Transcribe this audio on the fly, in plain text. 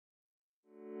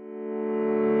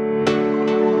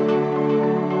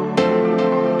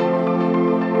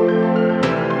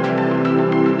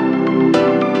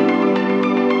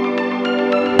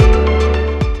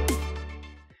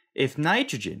If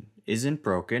nitrogen isn't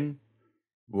broken,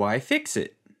 why fix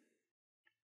it?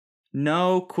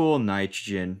 No cool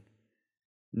nitrogen.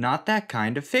 Not that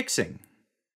kind of fixing.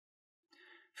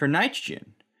 For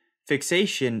nitrogen,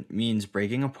 fixation means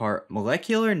breaking apart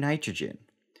molecular nitrogen,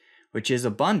 which is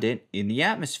abundant in the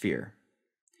atmosphere,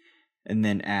 and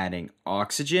then adding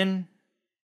oxygen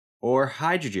or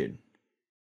hydrogen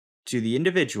to the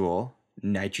individual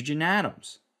nitrogen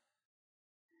atoms.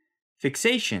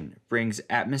 Fixation brings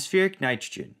atmospheric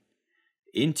nitrogen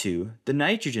into the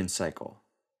nitrogen cycle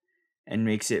and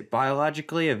makes it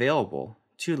biologically available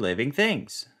to living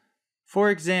things.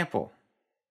 For example,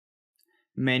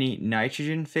 many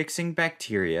nitrogen-fixing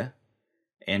bacteria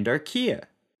and archaea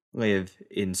live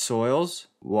in soils,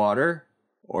 water,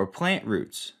 or plant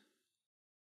roots.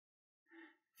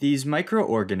 These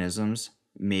microorganisms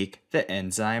make the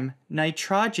enzyme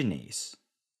nitrogenase,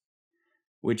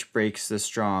 which breaks the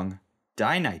strong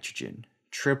dinitrogen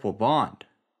triple bond.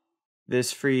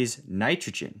 This frees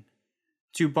nitrogen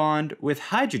to bond with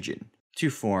hydrogen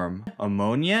to form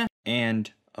ammonia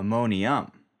and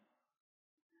ammonium,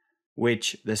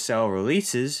 which the cell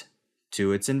releases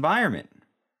to its environment.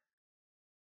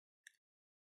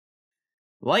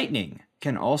 Lightning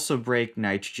can also break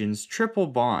nitrogen's triple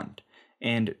bond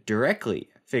and directly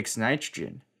fix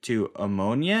nitrogen to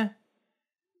ammonia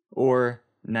or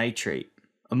nitrate.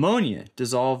 Ammonia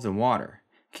dissolved in water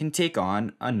can take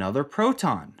on another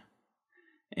proton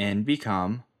and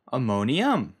become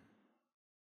ammonium.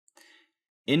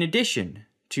 In addition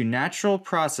to natural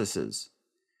processes,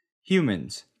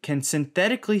 humans can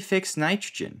synthetically fix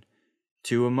nitrogen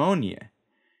to ammonia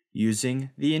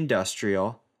using the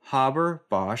industrial Haber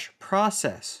Bosch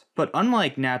process. But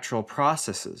unlike natural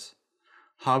processes,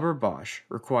 Haber Bosch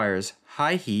requires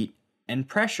high heat and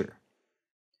pressure.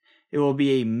 It will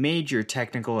be a major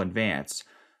technical advance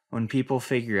when people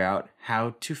figure out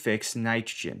how to fix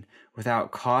nitrogen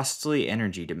without costly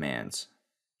energy demands.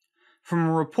 From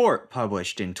a report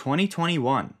published in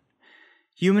 2021,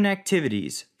 human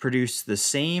activities produce the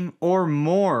same or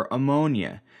more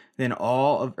ammonia than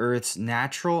all of Earth's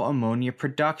natural ammonia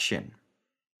production.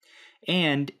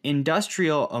 And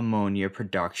industrial ammonia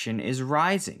production is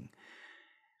rising,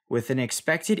 with an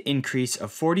expected increase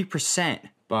of 40%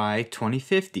 by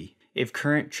 2050 if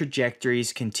current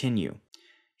trajectories continue.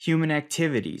 Human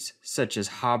activities such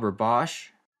as Haber Bosch,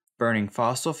 burning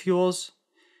fossil fuels,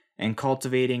 and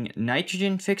cultivating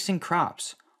nitrogen-fixing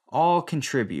crops all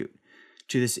contribute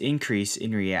to this increase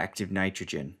in reactive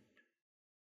nitrogen.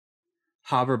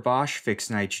 Haber Bosch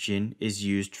fixed nitrogen is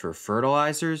used for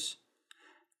fertilizers,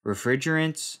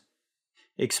 refrigerants,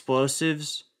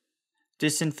 explosives,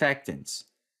 disinfectants,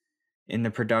 in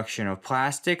the production of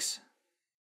plastics,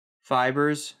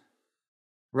 fibers,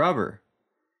 rubber,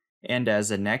 and as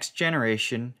a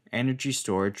next-generation energy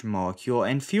storage molecule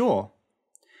and fuel.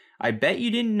 I bet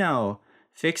you didn't know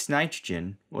fixed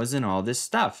nitrogen was in all this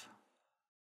stuff.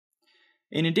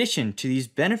 In addition to these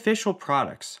beneficial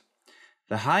products,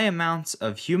 the high amounts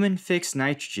of human fixed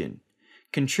nitrogen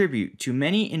contribute to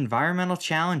many environmental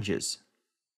challenges.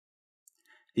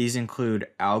 These include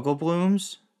algal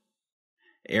blooms,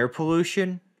 air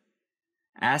pollution,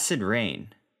 acid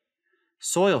rain,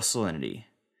 soil salinity,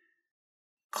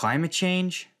 climate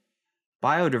change,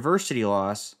 biodiversity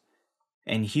loss,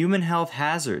 and human health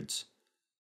hazards.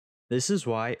 This is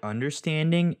why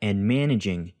understanding and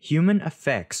managing human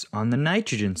effects on the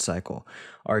nitrogen cycle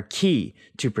are key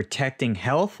to protecting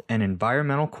health and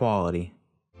environmental quality.